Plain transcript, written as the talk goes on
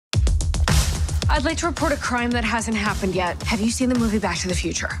I'd like to report a crime that hasn't happened yet. Have you seen the movie Back to the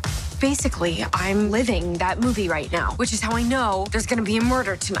Future? Basically, I'm living that movie right now, which is how I know there's gonna be a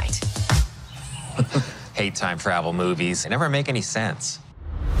murder tonight. Hate time travel movies. They never make any sense.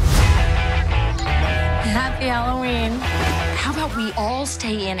 Happy Halloween. How about we all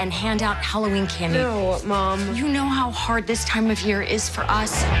stay in and hand out Halloween candy? No, Mom. You know how hard this time of year is for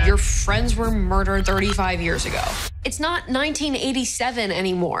us. Your friends were murdered 35 years ago. It's not 1987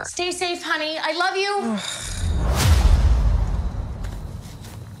 anymore. Stay safe, honey. I love you.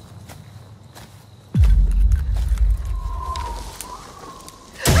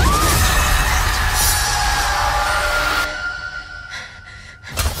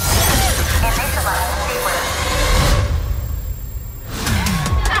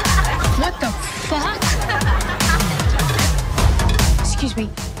 What the fuck? Excuse me,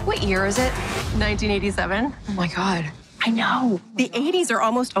 what year is it? 1987. Oh my God. I know. The 80s are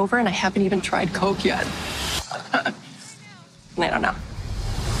almost over, and I haven't even tried Coke yet. I don't know.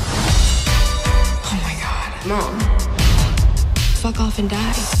 Oh my God. Mom. Fuck off and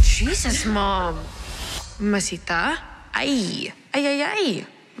die. Jesus, Mom. Mamacita. Ay. Ay, ay, ay.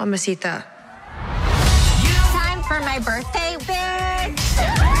 Mamacita. Time for my birthday, bitch.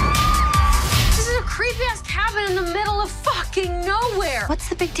 This is a creepy-ass cabin in the middle of fucking nowhere. What's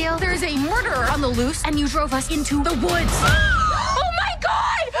the big deal? There's a murderer on the loose, and you drove us into the woods. Oh my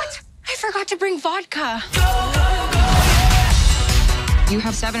God! What? I forgot to bring vodka. You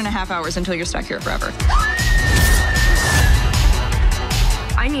have 7.5 hours until you're stuck here forever.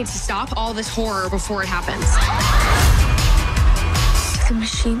 I need to stop all this horror before it happens. Do the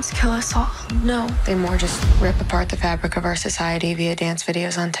machines kill us all? No. They more just rip apart the fabric of our society via dance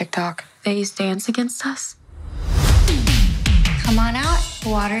videos on TikTok. They use dance against us? Come on out. The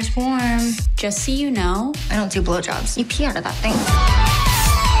water's warm. Just so you know, I don't do blowjobs. You pee out of that thing.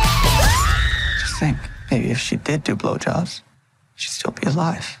 Just think, maybe if she did do blowjobs, she'd still be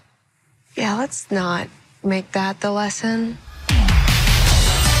alive. Yeah, let's not make that the lesson.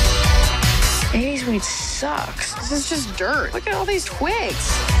 80s weed sucks. This is just dirt. Look at all these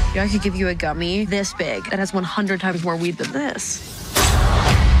twigs. Yeah, I could give you a gummy this big that has 100 times more weed than this.